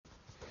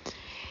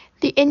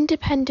The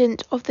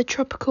independence of the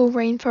tropical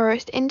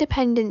rainforest.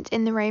 Independence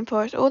in the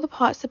rainforest. All the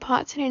parts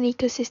in an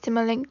ecosystem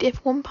are linked.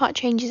 If one part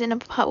changes,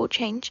 another part will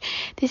change.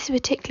 This is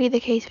particularly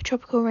the case of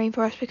tropical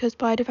rainforest because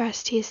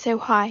biodiversity is so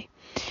high.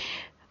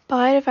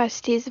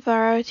 Biodiversity is the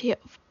variety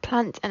of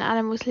plants and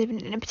animals living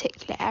in a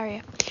particular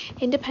area.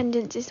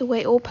 Independence is the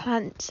way all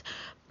parts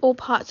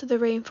of the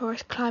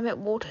rainforest, climate,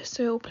 water,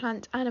 soil,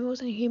 plants,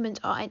 animals and humans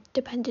are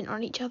dependent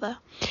on each other.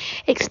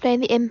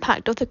 Explain the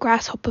impact of the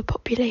grasshopper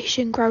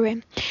population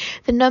growing.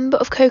 The number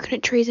of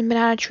coconut trees and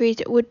banana trees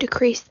would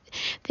decrease.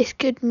 This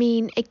could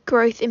mean a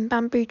growth in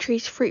bamboo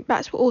trees. Fruit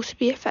bats will also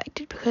be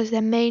affected because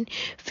their main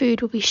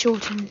food will be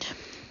shortened.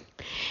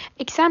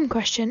 Exam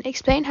question.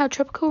 Explain how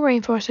tropical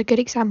rainforests are good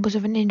examples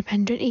of an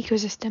independent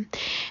ecosystem.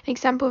 An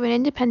example of an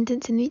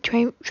independence in the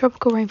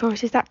tropical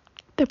rainforest is that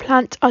the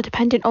plants are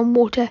dependent on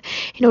water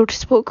in order to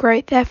support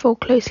growth, therefore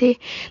closely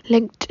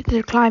linked to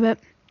the climate.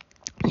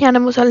 The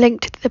animals are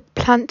linked to the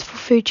plants for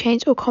food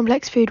chains or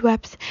complex food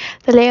webs.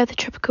 The layer of the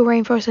tropical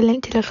rainforest are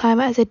linked to the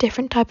climate as a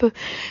different type of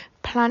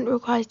plant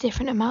requires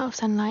different amount of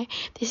sunlight.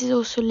 This is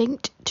also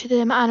linked to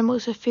the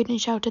animals for food and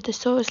shelter. The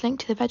soil is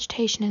linked to the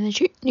vegetation and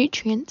the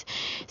nutrient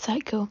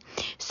cycle.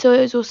 Soil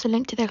is also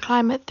linked to the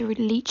climate through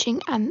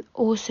leaching and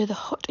also the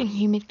hot and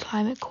humid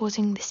climate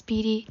causing the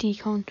speedy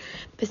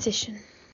decomposition.